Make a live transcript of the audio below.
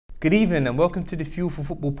Good evening and welcome to the Fuel for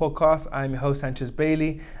Football podcast. I'm your host Sanchez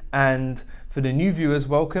Bailey, and for the new viewers,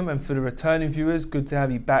 welcome, and for the returning viewers, good to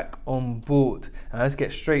have you back on board. And let's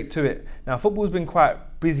get straight to it. Now, football's been quite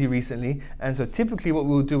busy recently, and so typically what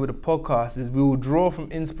we'll do with the podcast is we will draw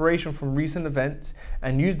from inspiration from recent events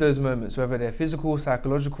and use those moments, whether they're physical,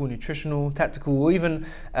 psychological, nutritional, tactical, or even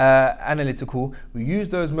analytical. We use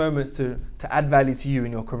those moments to add value to you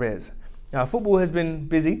in your careers. Now, football has been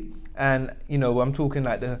busy. And, I'm talking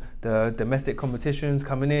like the domestic competitions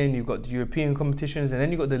coming in, you've got the European competitions, and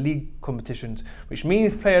then you've got the league competitions, which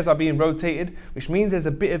means players are being rotated, which means there's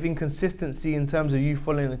a bit of inconsistency in terms of you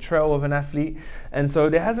following the trail of an athlete. And so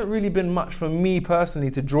there hasn't really been much for me personally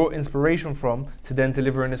to draw inspiration from to then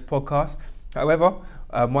deliver in this podcast. However,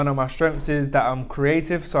 one of my strengths is that I'm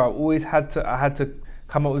creative, so I had to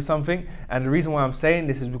come up with something. And the reason why I'm saying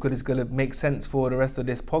this is because it's going to make sense for the rest of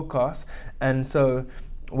this podcast. And so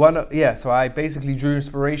so I basically drew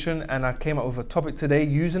inspiration and I came up with a topic today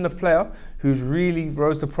using a player who's really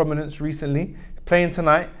rose to prominence recently, playing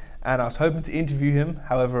tonight, and I was hoping to interview him.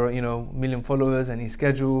 However, million followers and his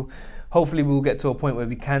schedule, hopefully we'll get to a point where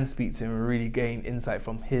we can speak to him and really gain insight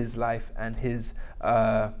from his life and his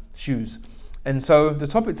shoes. And so the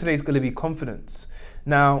topic today is going to be confidence.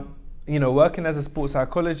 Now, working as a sports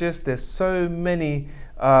psychologist, there's so many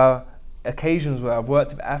occasions where I've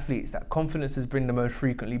worked with athletes that confidence has been the most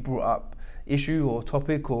frequently brought up issue or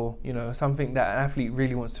topic, or something that an athlete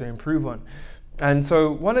really wants to improve on. And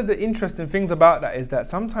so one of the interesting things about that is that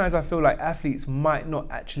sometimes I feel like athletes might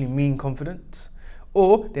not actually mean confidence,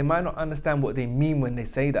 or they might not understand what they mean when they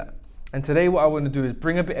say that. And today what I want to do is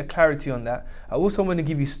bring a bit of clarity on that. I also want to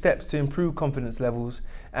give you steps to improve confidence levels,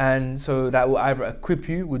 and so that will either equip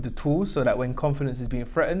you with the tools so that when confidence is being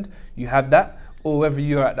threatened, you have that, or whether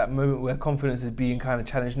you're at that moment where confidence is being kind of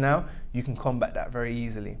challenged now, you can combat that very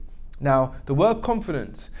easily. Now, the word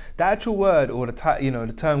confidence, the actual word or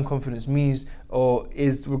the term confidence means or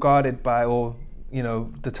is regarded by or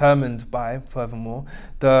determined by, furthermore,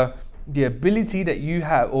 the ability that you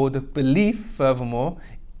have, or the belief, furthermore,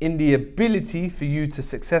 in the ability for you to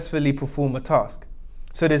successfully perform a task.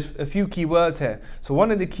 So there's a few key words here. So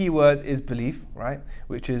one of the key words is belief, right?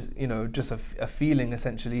 Which is, just a feeling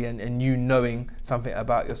essentially, and you knowing something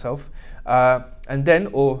about yourself, and then,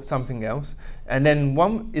 or something else. And then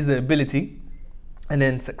one is the ability, and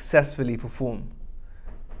then successfully perform.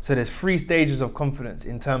 So there's 3 stages of confidence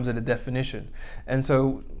in terms of the definition. And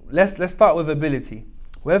so let's start with ability.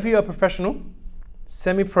 Whether you're a professional,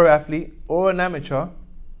 semi-pro athlete, or an amateur,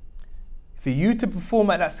 for you to perform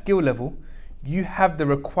at that skill level, you have the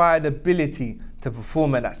required ability to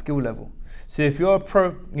perform at that skill level. So if you're a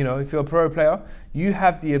pro, if you're a pro player, you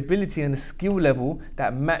have the ability and the skill level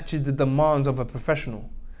that matches the demands of a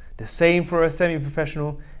professional. The same for a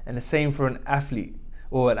semi-professional, and the same for an athlete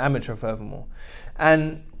or an amateur, furthermore.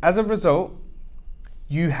 And as a result,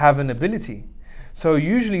 you have an ability. So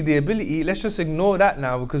usually the ability, let's just ignore that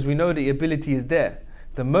now because we know the ability is there.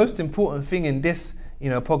 The most important thing in this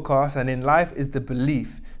podcast and in life is the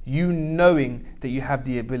belief. You knowing that you have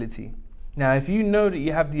the ability. Now, if you know that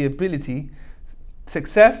you have the ability,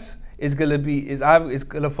 success is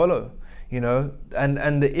gonna follow.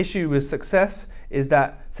 And the issue with success is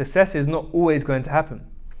that success is not always going to happen.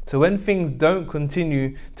 So when things don't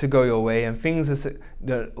continue to go your way and things are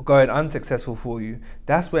going unsuccessful for you,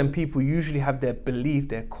 that's when people usually have their belief,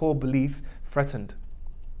 their core belief, threatened.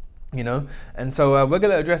 And so we're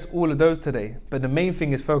going to address all of those today, but the main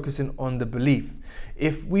thing is focusing on the belief.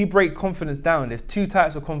 If we break confidence down, there's 2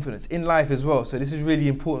 types of confidence in life as well, so this is really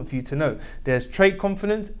important for you to know. There's trait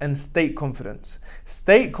confidence and state confidence.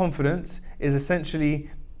 State confidence is essentially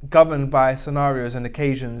governed by scenarios and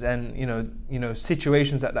occasions and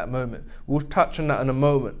situations at that moment. We'll touch on that in a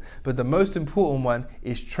moment, but the most important one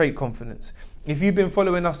is trait confidence. If you've been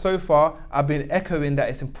following us so far, I've been echoing that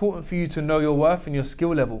it's important for you to know your worth and your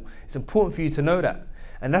skill level. It's important for you to know that.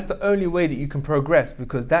 And that's the only way that you can progress,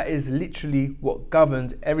 because that is literally what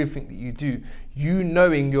governs everything that you do. You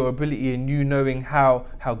knowing your ability and you knowing how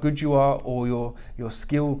good you are, or your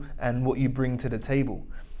skill and what you bring to the table.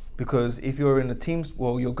 Because if you're in a team,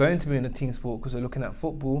 you're going to be in a team sport because you're looking at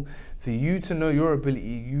football, for you to know your ability,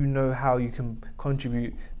 you know how you can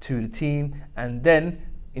contribute to the team, and then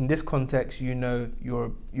in this context, your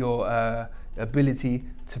ability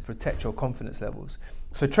to protect your confidence levels.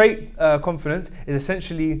 So trait confidence is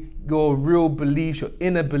essentially your real beliefs, your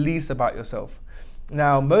inner beliefs about yourself.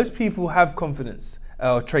 Now, most people have confidence,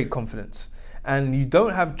 or trait confidence. And you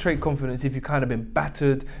don't have trait confidence if you've kind of been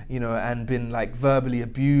battered, and been like verbally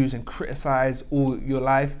abused and criticized all your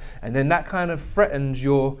life. And then that kind of threatens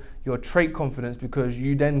your trait confidence because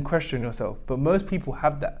you then question yourself. But most people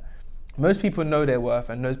have that. Most people know their worth,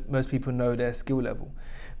 and most people know their skill level.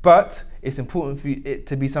 But it's important for it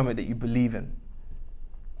to be something that you believe in.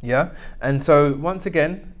 Yeah? And so, once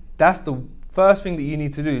again, that's the first thing that you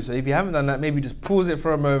need to do. So if you haven't done that, maybe just pause it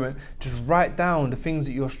for a moment. Just write down the things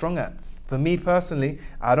that you're strong at. For me personally,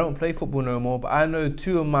 I don't play football no more, but I know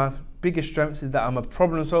two of my biggest strengths is that I'm a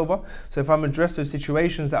problem solver. So if I'm addressed with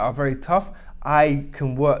situations that are very tough, I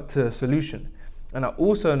can work to a solution. And I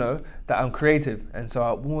also know that I'm creative, and so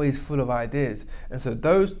I'm always full of ideas. And so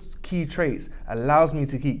those key traits allows me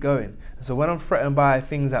to keep going. And so when I'm threatened by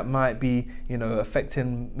things that might be,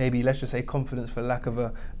 affecting maybe, let's just say, confidence for lack of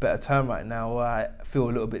a better term right now, or I feel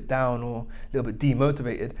a little bit down or a little bit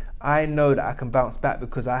demotivated, I know that I can bounce back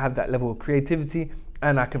because I have that level of creativity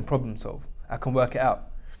and I can problem solve. I can work it out.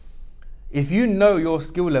 If you know your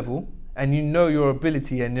skill level, and you know your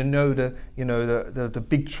ability, and you know the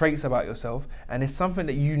big traits about yourself, and it's something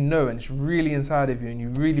that you know and it's really inside of you and you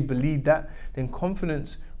really believe that, then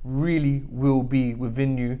confidence really will be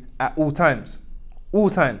within you at all times. All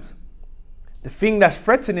times. The thing that's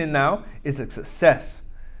threatening now is a success,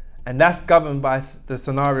 and that's governed by the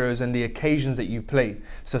scenarios and the occasions that you play.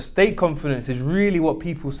 So state confidence is really what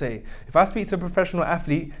people say. If I speak to a professional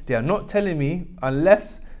athlete, they are not telling me,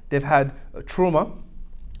 unless they've had a trauma,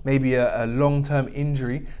 maybe a long-term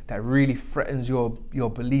injury that really threatens your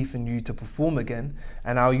belief in you to perform again.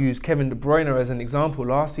 And I'll use Kevin De Bruyne as an example.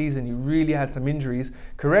 Last season, he really had some injuries,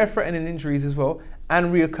 career-threatening injuries as well, and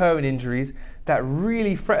reoccurring injuries that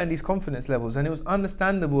really threatened his confidence levels. And it was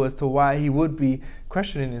understandable as to why he would be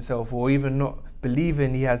questioning himself or even not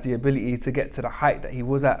believing he has the ability to get to the height that he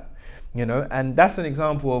was at. And that's an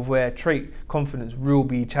example of where trait confidence will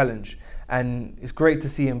be challenged. And it's great to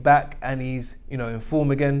see him back and he's, in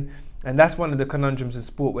form again. And that's one of the conundrums in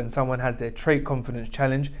sport, when someone has their trait confidence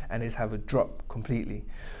challenged and is have a drop completely.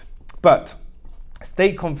 But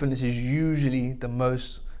state confidence is usually the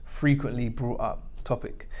most frequently brought up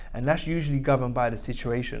topic. And that's usually governed by the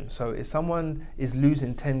situation. So if someone is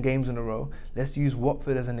losing 10 games in a row, let's use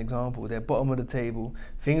Watford as an example. They're bottom of the table.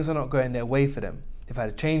 Things are not going their way for them. They've had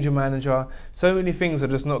a change of manager. So many things are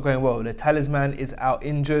just not going well. Their talisman is out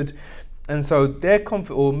injured. And so their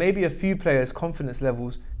or maybe a few players' confidence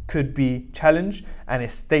levels could be challenged, and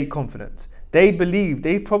it's state confidence. They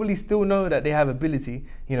probably still know that they have ability.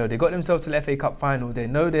 They got themselves to the FA Cup final. They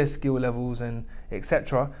know their skill levels and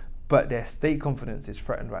etc. But their state confidence is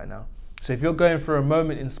threatened right now. So if you're going through a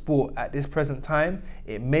moment in sport at this present time,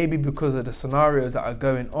 it may be because of the scenarios that are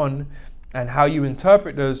going on and how you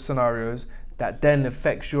interpret those scenarios that then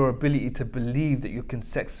affects your ability to believe that you can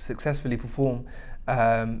successfully perform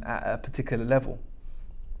at a particular level.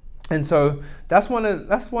 And so that's one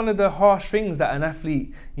of the harsh things that an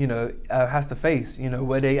athlete has to face,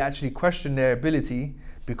 where they actually question their ability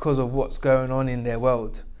because of what's going on in their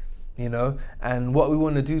world. And what we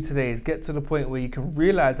want to do today is get to the point where you can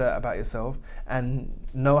realize that about yourself and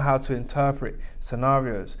know how to interpret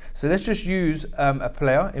scenarios. So let's just use a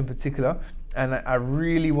player in particular, and I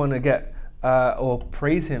really want to get or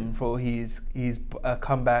praise him for his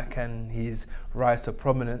comeback and his rise to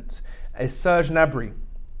prominence, is Serge Gnabry.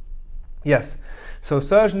 Yes, so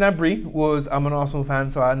Serge Gnabry I'm an Arsenal fan,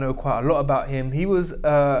 so I know quite a lot about him. He was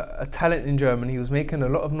a talent in Germany. He was making a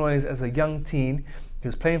lot of noise as a young teen. He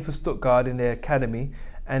was playing for Stuttgart in their academy.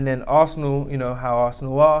 And then Arsenal, how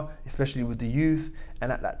Arsenal are, especially with the youth.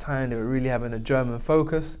 And at that time, they were really having a German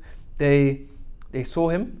focus. They saw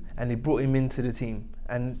him and they brought him into the team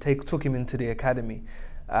and took him into the academy.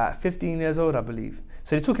 15 years old, I believe.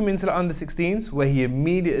 So they took him into the under-16s, where he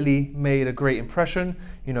immediately made a great impression.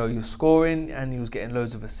 He was scoring and he was getting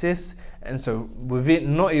loads of assists. And so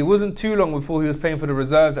it wasn't too long before he was playing for the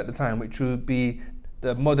reserves at the time, which would be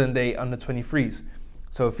the modern day under-23s.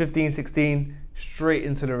 So 15, 16, straight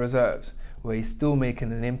into the reserves, where he's still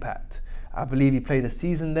making an impact. I believe he played a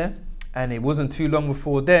season there, and it wasn't too long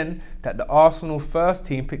before then that the Arsenal first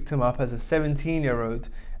team picked him up as a 17-year-old,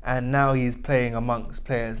 and now he's playing amongst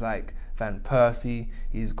players like Van Persie.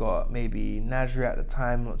 He's got maybe Nasri at the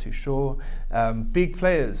time, not too sure. Big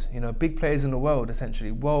players, big players in the world,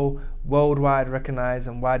 essentially, worldwide recognized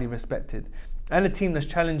and widely respected. And a team that's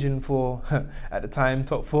challenging for, at the time,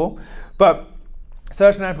 top 4. But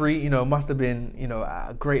Serge Gnabry, must have been,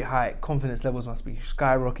 at a great height. Confidence levels must be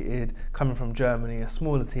skyrocketed, coming from Germany, a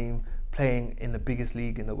smaller team, playing in the biggest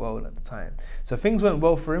league in the world at the time. So things went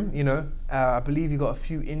well for him, I believe he got a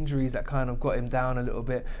few injuries that kind of got him down a little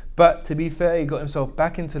bit. But to be fair, he got himself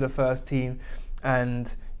back into the first team and,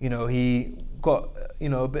 he got,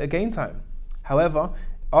 a bit of game time. However,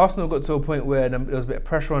 Arsenal got to a point where there was a bit of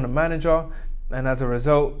pressure on the manager, and as a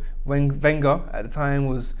result, when Wenger at the time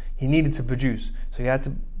he needed to produce. So he had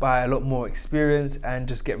to buy a lot more experience and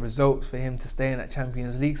just get results for him to stay in that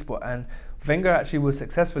Champions League spot. And Wenger actually was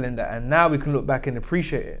successful in that. And now we can look back and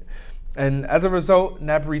appreciate it. And as a result,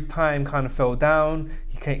 Gnabry's time kind of fell down.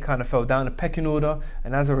 He kind of fell down the pecking order.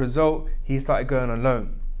 And as a result, he started going on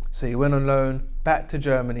loan. So he went on loan back to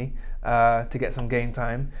Germany to get some game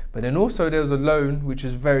time. But then also there was a loan, which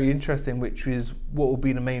is very interesting, which is what will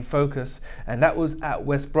be the main focus. And that was at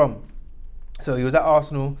West Brom. So he was at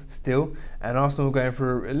Arsenal still, and Arsenal were going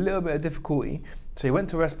through a little bit of difficulty. So he went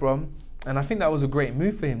to West Brom, and I think that was a great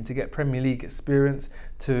move for him to get Premier League experience,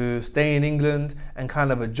 to stay in England and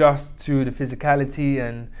kind of adjust to the physicality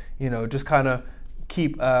and, you know, just kind of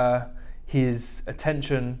keep his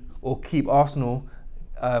attention, or keep Arsenal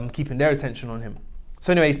keeping their attention on him.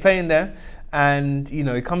 So anyway, he's playing there, and, you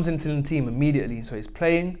know, he comes into the team immediately. So he's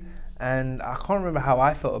playing, and I can't remember how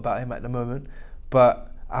I felt about him at the moment, but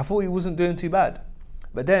I thought he wasn't doing too bad.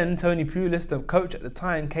 But then Tony Pulis, the coach at the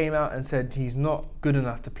time, came out and said he's not good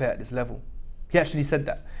enough to play at this level. He actually said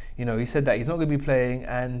that. You know, he said that he's not going to be playing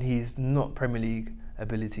and he's not Premier League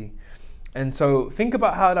ability. And so think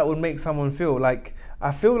about how that would make someone feel. Like,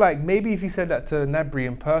 I feel like maybe if he said that to Gnabry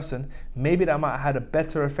in person, maybe that might have had a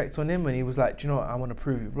better effect on him when he was like, do you know what, I want to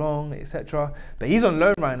prove you wrong, etc. But he's on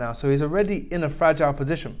loan right now, so he's already in a fragile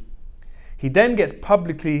position. He then gets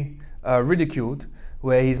publicly ridiculed,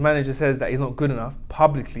 where his manager says that he's not good enough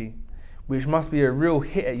publicly, which must be a real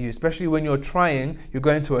hit at you, especially when you're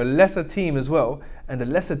going to a lesser team as well, and the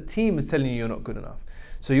lesser team is telling you you're not good enough.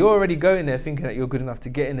 So you're already going there thinking that you're good enough to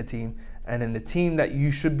get in the team, and then the team that you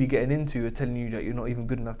should be getting into are telling you that you're not even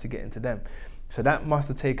good enough to get into them. So that must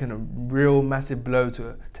have taken a real massive blow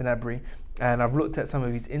to Gnabry, and I've looked at some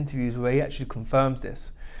of his interviews where he actually confirms this.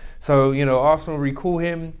 So, you know, Arsenal recall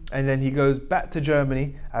him, and then he goes back to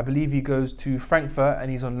Germany. I believe he goes to Frankfurt,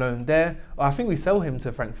 and he's on loan there. Or I think we sell him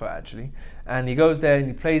to Frankfurt, actually. And he goes there, and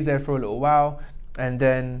he plays there for a little while. And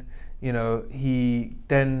then, you know,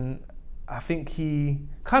 I think he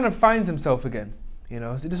kind of finds himself again. You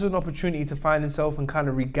know, so this is an opportunity to find himself and kind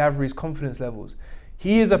of regather his confidence levels.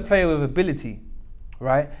 He is a player with ability,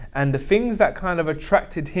 right? And the things that kind of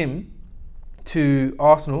attracted him to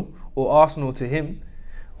Arsenal, or Arsenal to him,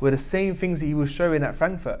 were the same things that he was showing at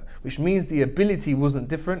Frankfurt, which means the ability wasn't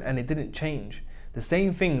different and it didn't change. The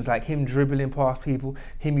same things, like him dribbling past people,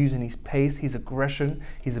 him using his pace, his aggression,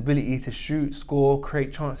 his ability to shoot, score,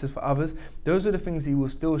 create chances for others, those are the things he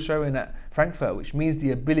was still showing at Frankfurt, which means the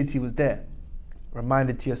ability was there.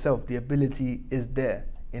 Reminded to yourself, the ability is there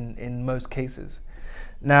in most cases.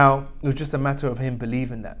 Now, it was just a matter of him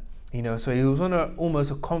believing that. You know, so he was on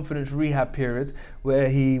almost a confidence rehab period where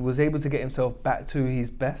he was able to get himself back to his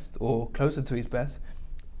best, or closer to his best.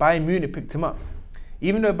 Bayern Munich picked him up.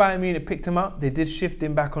 Even though Bayern Munich picked him up, they did shift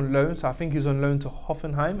him back on loan. So I think he was on loan to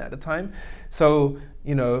Hoffenheim at the time. So,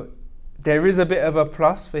 you know, there is a bit of a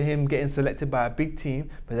plus for him getting selected by a big team.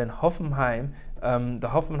 But then Hoffenheim, the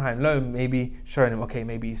Hoffenheim loan, maybe showing him, okay,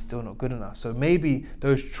 maybe he's still not good enough. So maybe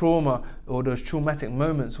those trauma or those traumatic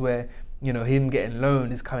moments where, you know, him getting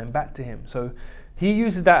loaned is coming back to him. So he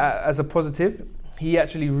uses that as a positive. He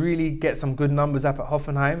actually really gets some good numbers up at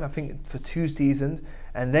Hoffenheim, I think for 2 seasons,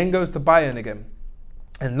 and then goes to Bayern again.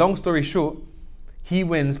 And long story short, he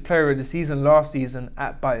wins Player of the Season last season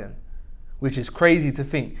at Bayern, which is crazy to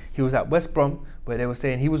think. He was at West Brom, where they were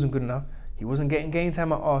saying he wasn't good enough. He wasn't getting game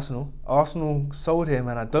time at Arsenal. Arsenal sold him,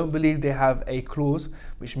 and I don't believe they have a clause,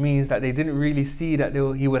 which means that they didn't really see that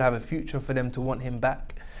he would have a future for them to want him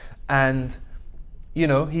back. And, you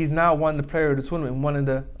know, he's now won the Player of the Tournament,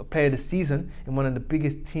 Player of the Season in one of the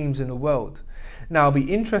biggest teams in the world. Now, it'll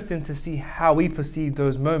be interesting to see how we perceive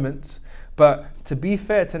those moments. But to be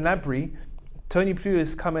fair to Gnabry, Tony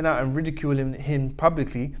Pulis coming out and ridiculing him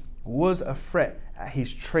publicly was a threat at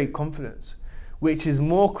his trait confidence, which is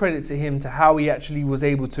more credit to him to how he actually was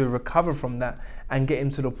able to recover from that and get him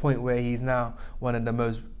to the point where he's now one of the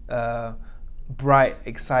most bright,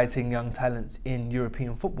 exciting young talents in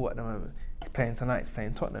European football at the moment. He's playing tonight, he's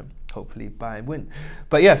playing Tottenham, hopefully Bayern win.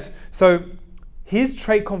 But yes, so his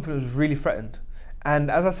trait confidence was really threatened.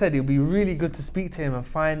 And as I said, it'll be really good to speak to him and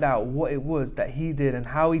find out what it was that he did and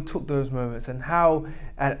how he took those moments and how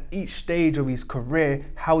at each stage of his career,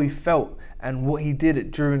 how he felt and what he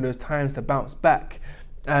did during those times to bounce back.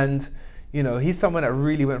 And, you know, he's someone that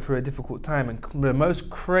really went through a difficult time, and the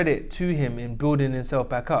most credit to him in building himself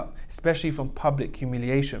back up, especially from public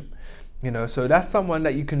humiliation. You know, so that's someone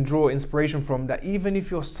that you can draw inspiration from, that even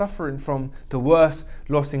if you're suffering from the worst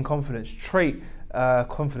loss in confidence, trait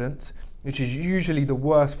confidence, which is usually the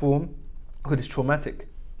worst form because it's traumatic.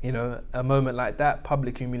 You know, a moment like that,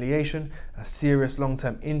 public humiliation, a serious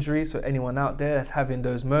long-term injury. So anyone out there that's having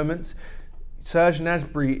those moments, Serge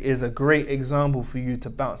Gnabry is a great example for you to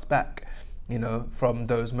bounce back, you know, from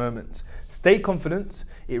those moments. State confidence,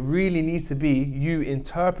 it really needs to be you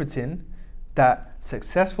interpreting that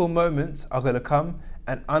successful moments are going to come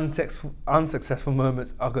and unsuccessful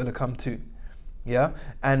moments are going to come too. Yeah,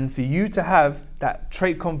 and for you to have that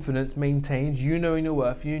trait confidence maintained, you knowing your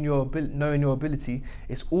worth, you knowing your ability,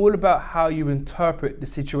 it's all about how you interpret the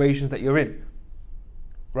situations that you're in.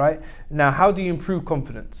 Right? Now, how do you improve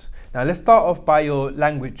confidence? Now, let's start off by your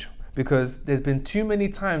language, because there's been too many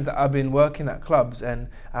times that I've been working at clubs and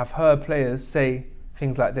I've heard players say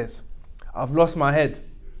things like this: I've lost my head.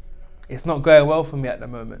 It's not going well for me at the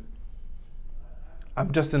moment.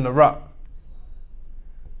 I'm just in the rut.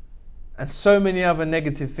 And so many other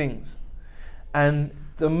negative things. And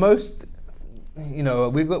the most, you know,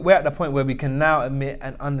 we're at the point where we can now admit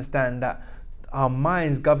and understand that our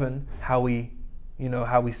minds govern how we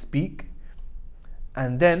speak.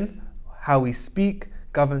 And then how we speak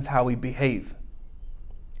governs how we behave.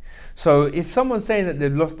 So if someone's saying that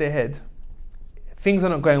they've lost their head, things are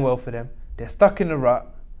not going well for them, they're stuck in a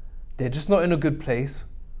rut, they're just not in a good place,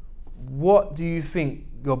 what do you think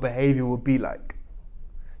your behavior would be like?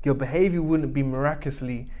 Your behavior wouldn't be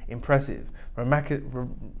miraculously impressive.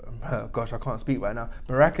 Gosh, I can't speak right now.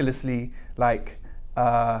 Miraculously, like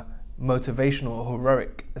motivational or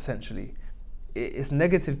heroic, essentially. It's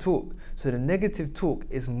negative talk. So the negative talk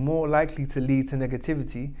is more likely to lead to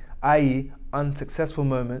negativity, i.e. unsuccessful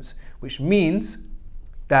moments, which means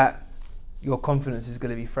that your confidence is going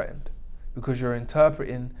to be threatened because you're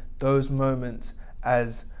interpreting those moments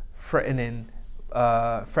as threatening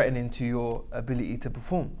to your ability to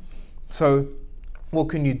perform. So what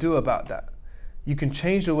can you do about that? You can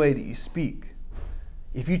change the way that you speak.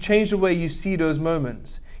 If you change the way you see those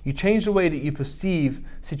moments, you change the way that you perceive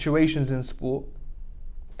situations in sport,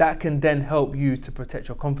 that can then help you to protect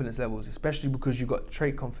your confidence levels, especially because you've got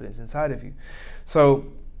trait confidence inside of you. So,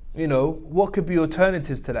 you know, what could be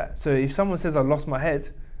alternatives to that? So if someone says, I lost my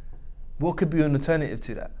head, what could be an alternative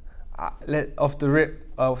to that? Off the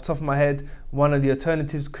top of my head, one of the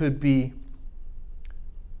alternatives could be,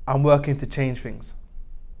 I'm working to change things.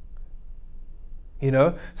 You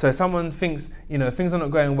know, so if someone thinks, you know, things are not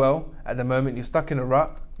going well at the moment, you're stuck in a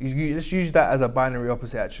rut, you just use that as a binary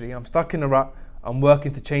opposite actually. I'm stuck in a rut, I'm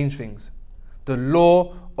working to change things. The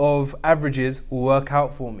law of averages will work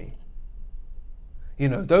out for me. You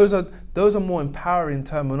know, those are more empowering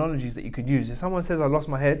terminologies that you could use. If someone says, I lost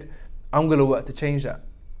my head, I'm going to work to change that.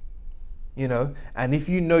 You know, and if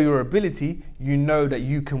you know your ability, you know that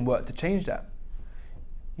you can work to change that.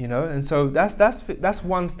 You know, and so that's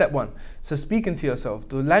step one. So speaking to yourself,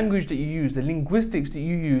 the language that you use, the linguistics that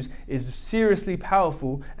you use is seriously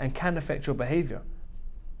powerful and can affect your behavior.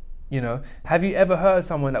 You know, have you ever heard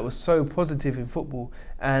someone that was so positive in football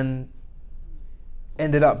and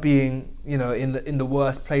ended up being, you know, in the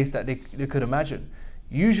worst place that they could imagine?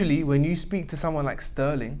 Usually when you speak to someone like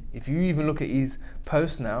Sterling, if you even look at his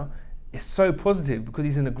posts now, it's so positive because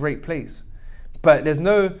he's in a great place. But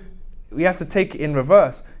we have to take it in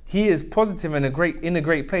reverse. He is positive and in a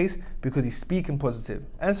great place because he's speaking positive,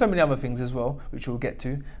 and so many other things as well, which we'll get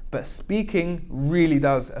to. But speaking really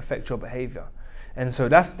does affect your behavior, and so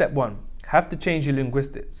that's step one. Have to change your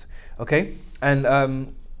linguistics, okay? And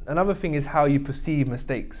another thing is how you perceive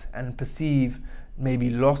mistakes and perceive maybe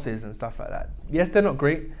losses and stuff like that. Yes, they're not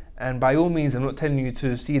great, and by all means, I'm not telling you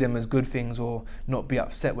to see them as good things or not be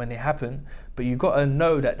upset when they happen. But you got to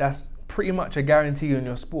know that that's pretty much a guarantee in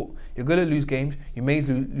your sport. You're going to lose games. You may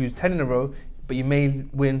lose 10 in a row, but you may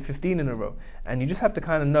win 15 in a row. And you just have to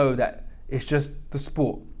kind of know that it's just the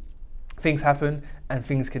sport. Things happen and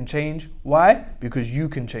things can change. Why? Because you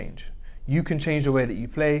can change. You can change the way that you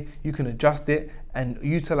play. You can adjust it and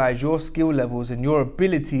utilize your skill levels and your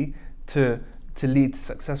ability to lead to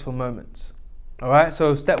successful moments. All right.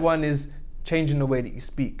 So step one is changing the way that you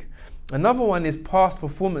speak. Another one is past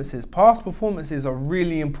performances. Past performances are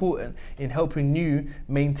really important in helping you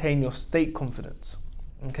maintain your state confidence.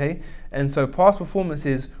 Okay? And so past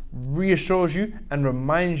performances reassures you and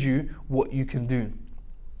reminds you what you can do.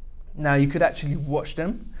 Now, you could actually watch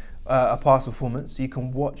them, a past performance. You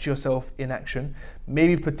can watch yourself in action.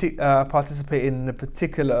 Maybe participate in a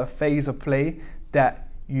particular phase of play that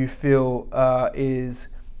you feel is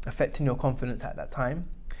affecting your confidence at that time.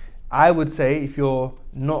 I would say if you're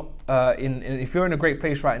not if you're in a great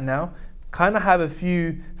place right now, kind of have a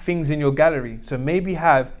few things in your gallery. So maybe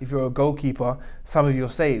have, if you're a goalkeeper, some of your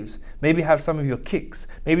saves. Maybe have some of your kicks.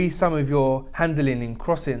 Maybe some of your handling and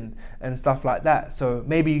crossing and stuff like that. So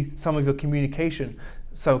maybe some of your communication.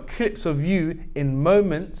 So clips of you in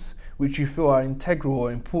moments which you feel are integral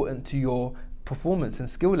or important to your performance and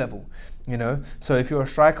skill level. So if you're a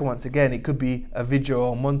striker, once again, it could be a video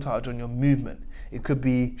or montage on your movement. It could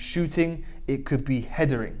be shooting, it could be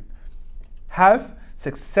headering. Have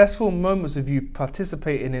successful moments of you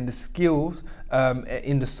participating in the skills,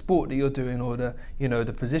 in the sport that you're doing, or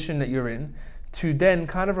the position that you're in, to then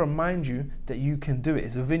kind of remind you that you can do it.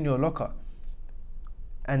 It's within your locker.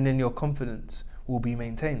 And then your confidence will be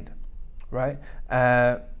maintained, right?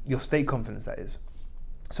 Your state confidence, that is.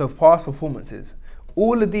 So past performances.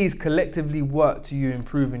 All of these collectively work to you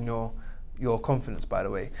improving your confidence, by the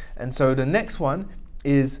way. And so the next one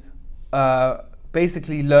is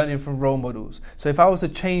basically learning from role models. So if I was to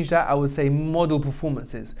change that, I would say model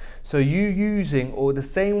performances. So you using, or the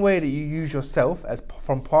same way that you use yourself as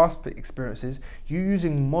from past experiences, you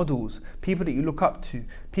using models, people that you look up to,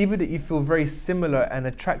 people that you feel very similar and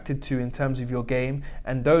attracted to in terms of your game,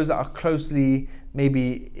 and those that are closely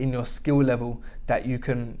maybe in your skill level that you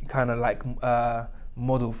can kind of like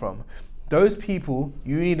model from. Those people,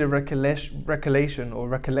 you need a recollection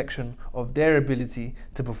of their ability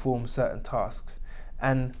to perform certain tasks.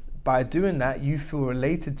 And by doing that, you feel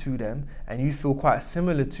related to them and you feel quite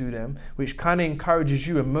similar to them, which kind of encourages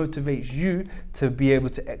you and motivates you to be able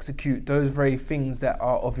to execute those very things that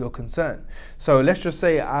are of your concern. So let's just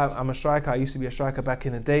say I'm a striker. I used to be a striker back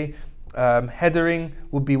in the day. Headering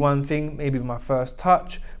would be one thing, maybe my first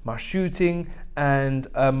touch, my shooting, and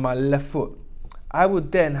my left foot. I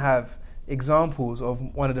would then have examples of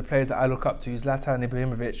one of the players that I look up to, Zlatan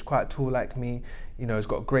Ibrahimovic, quite tall like me. He's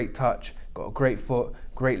got a great touch, got a great foot,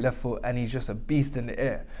 great left foot, and he's just a beast in the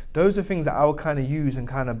air. Those are things that I would kind of use and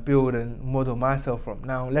kind of build and model myself from.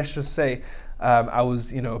 Now, let's just say I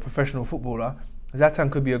was, a professional footballer.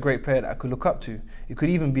 Zlatan could be a great player that I could look up to. It could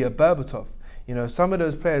even be a Berbatov. Some of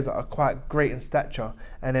those players that are quite great in stature,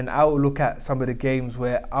 and then I will look at some of the games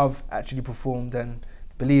where I've actually performed, and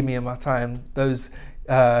believe me, in my time, those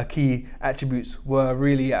key attributes were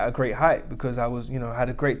really at a great height, because I was, had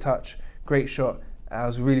a great touch, great shot. I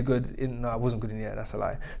was really good in, no, I wasn't good in the air, that's a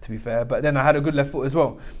lie, to be fair, but then I had a good left foot as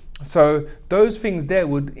well. So those things there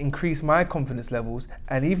would increase my confidence levels,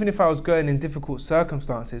 and even if I was going in difficult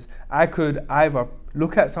circumstances, I could either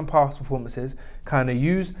look at some past performances, kind of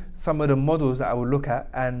use some of the models that I would look at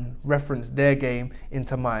and reference their game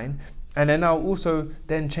into mine, and then I'll also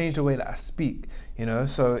then change the way that I speak.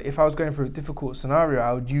 So if I was going through a difficult scenario,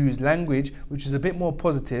 I would use language which is a bit more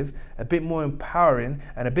positive, a bit more empowering,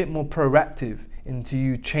 and a bit more proactive into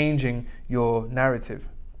you changing your narrative.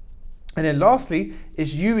 And then lastly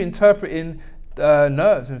is you interpreting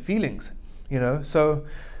nerves and feelings. So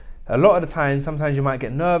a lot of the time, sometimes you might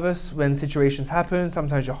get nervous when situations happen,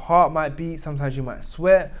 sometimes your heart might beat, sometimes you might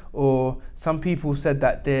sweat, or some people said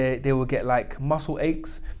that they will get like muscle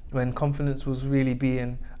aches when confidence was really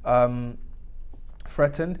being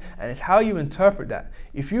threatened. And it's how you interpret that.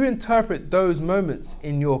 If you interpret those moments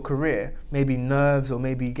in your career, maybe nerves or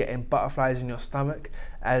maybe getting butterflies in your stomach,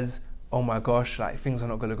 as, oh my gosh, like things are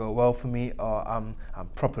not going to go well for me, or I'm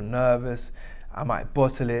proper nervous, I might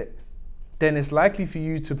bottle it, then it's likely for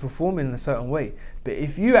you to perform in a certain way. But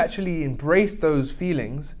if you actually embrace those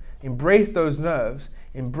feelings, embrace those nerves,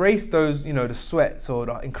 embrace those, the sweats or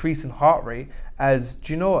the increase in heart rate as,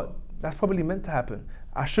 do you know what, that's probably meant to happen.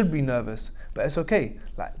 I should be nervous, but it's okay.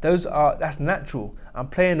 Like that's natural. I'm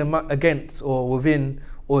playing against or within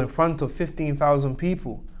or in front of 15,000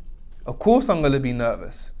 people. Of course I'm going to be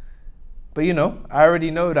nervous. But I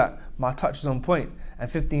already know that my touch is on point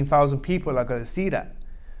and 15,000 people are going to see that.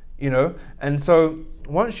 And so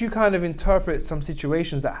once you kind of interpret some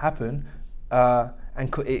situations that happen,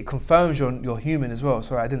 and it confirms you're human as well.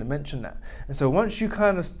 Sorry, I didn't mention that. And so once you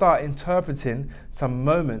kind of start interpreting some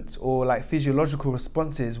moments or like physiological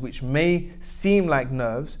responses which may seem like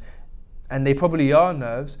nerves, and they probably are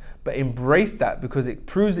nerves, but embrace that, because it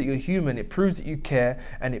proves that you're human, it proves that you care,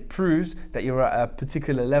 and it proves that you're at a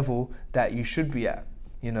particular level that you should be at,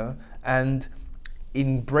 and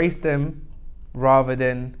embrace them rather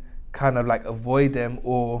than kind of like avoid them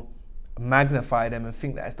or magnify them and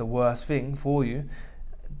think that it's the worst thing for you.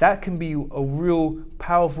 That can be a real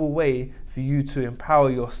powerful way for you to empower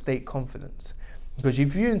your state confidence. Because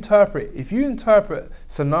if you interpret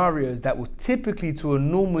scenarios that will typically to a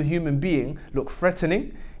normal human being look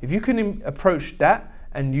threatening, if you can approach that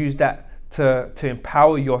and use that to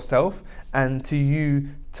empower yourself and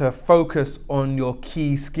to focus on your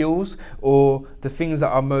key skills or the things that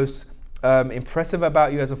are most impressive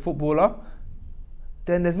about you as a footballer,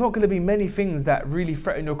 then there's not going to be many things that really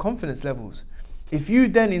threaten your confidence levels. If you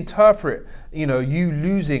then interpret, you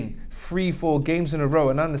losing 3-4 games in a row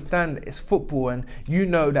and understand it's football, and you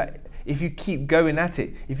know that if you keep going at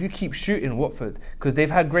it, if you keep shooting Watford, because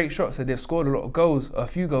they've had great shots and they've scored a lot of goals, a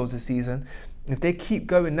few goals this season, if they keep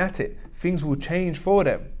going at it, things will change for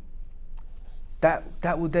them.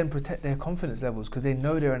 That will then protect their confidence levels, because they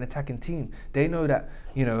know they're an attacking team. They know that,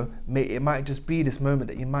 it might just be this moment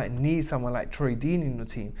that you might need someone like Troy Deeney in your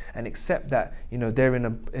team, and accept that, they're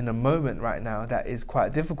in a moment right now that is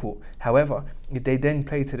quite difficult. However, if they then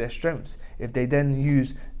play to their strengths, if they then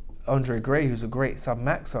use Andre Gray, who's a great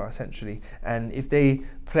sub-maxer essentially, and if they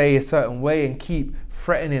play a certain way and keep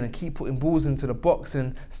threatening and keep putting balls into the box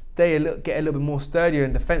and get a little bit more sturdier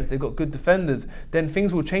in defence, they've got good defenders, then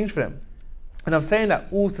things will change for them. And I'm saying that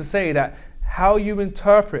all to say that how you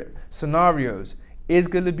interpret scenarios is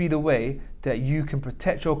going to be the way that you can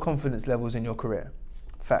protect your confidence levels in your career.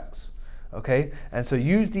 Facts. Okay? And so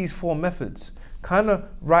use these 4 methods, kind of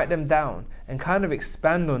write them down and kind of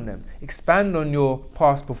expand on them. Expand on your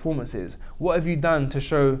past performances. What have you done to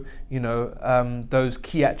show, those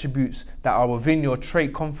key attributes that are within your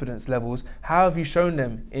trait confidence levels? How have you shown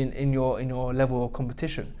them in your level of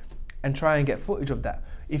competition? And try and get footage of that.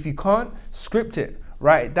 If you can't, script it,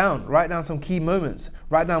 write it down, write down some key moments,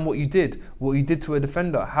 write down what you did to a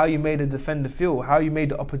defender, how you made a defender feel, how you made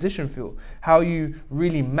the opposition feel, how you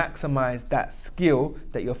really maximize that skill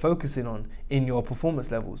that you're focusing on in your performance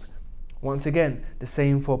levels. Once again, the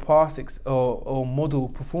same for past or model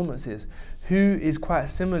performances. Who is quite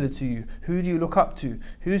similar to you? Who do you look up to?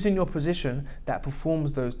 Who's in your position that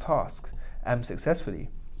performs those tasks successfully?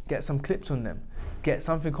 Get some clips on them. Get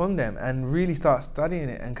something on them and really start studying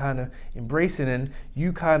it and kind of embracing, and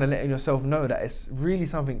you kind of letting yourself know that it's really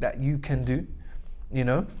something that you can do,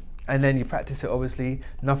 and then you practice it. Obviously,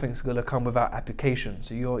 nothing's going to come without application.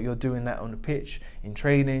 So you're doing that on the pitch, in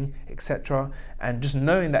training, etc. And just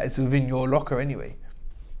knowing that it's within your locker anyway.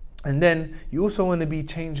 And then you also want to be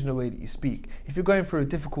changing the way that you speak. If you're going through a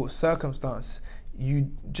difficult circumstance,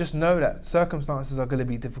 you just know that circumstances are going to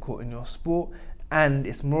be difficult in your sport, and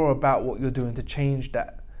it's more about what you're doing to change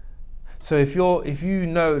that. So if you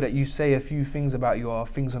know that you say a few things about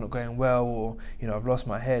things are not going well, or I've lost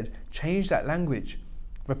my head, change that language,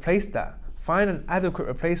 replace that, find an adequate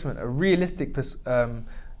replacement, a realistic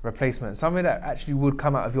replacement, something that actually would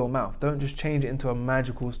come out of your mouth. Don't just change it into a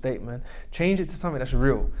magical statement. Change it to something that's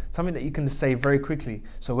real, something that you can say very quickly.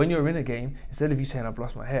 So when you're in a game, instead of you saying I've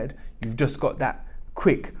lost my head, you've just got that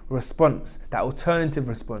quick response, that alternative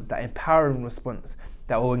response, that empowering response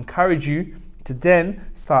that will encourage you to then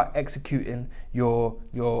start executing your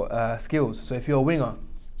skills. So if you're a winger,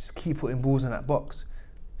 just keep putting balls in that box.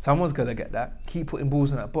 Someone's going to get that. Keep putting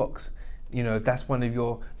balls in that box. If that's one of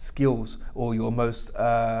your skills or your most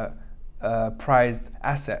prized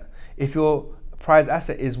asset. If your prized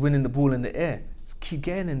asset is winning the ball in the air, just keep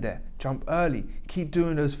getting in there. Jump early. Keep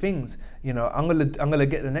doing those things. I'm gonna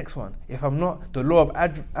get the next one. If I'm not, the law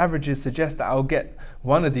of averages suggests that I'll get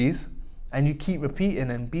one of these, and you keep repeating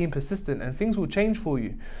and being persistent, and things will change for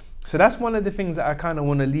you. So that's one of the things that I kind of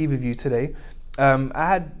want to leave with you today. I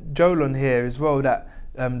had Joel on here as well, that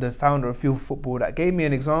the founder of Fuel Football, that gave me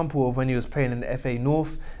an example of when he was playing in the FA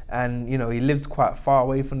North, and he lived quite far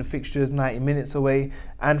away from the fixtures, 90 minutes away,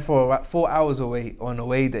 and for about 4 hours away on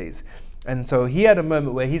away days. And so he had a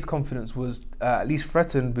moment where his confidence was at least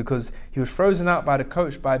threatened, because he was frozen out by the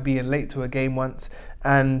coach by being late to a game once.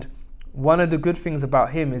 And one of the good things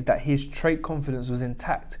about him is that his trait confidence was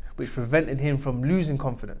intact, which prevented him from losing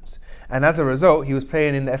confidence. And as a result, he was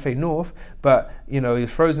playing in the FA North, but he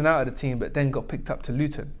was frozen out of the team, but then got picked up to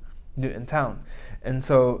Luton Town. And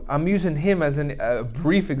so I'm using him as a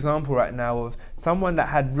brief example right now of someone that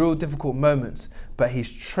had real difficult moments, but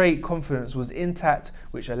his trait confidence was intact,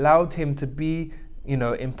 which allowed him to be,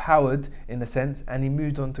 empowered in a sense, and he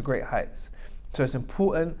moved on to great heights. So it's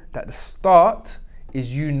important that the start is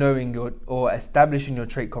you knowing or establishing your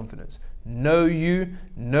trait confidence. Know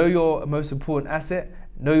your most important asset,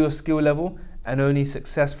 know your skill level, and only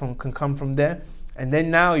success can come from there. And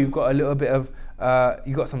then now you've got a little bit of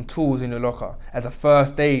you got some tools in your locker as a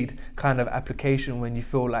first aid kind of application when you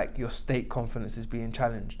feel like your state confidence is being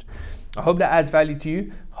challenged. I hope that adds value to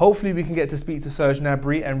you. Hopefully we can get to speak to Serge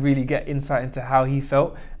Gnabry and really get insight into how he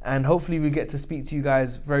felt, and hopefully we get to speak to you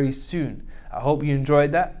guys very soon. I hope you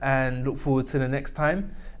enjoyed that and look forward to the next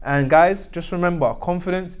time. And guys, just remember,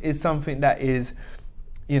 confidence is something that is,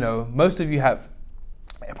 most of you have.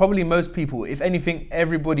 Probably most people, if anything,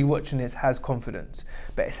 everybody watching this has confidence.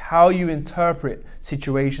 But it's how you interpret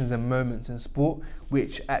situations and moments in sport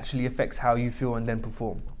which actually affects how you feel and then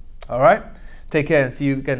perform. All right? Take care and see you again.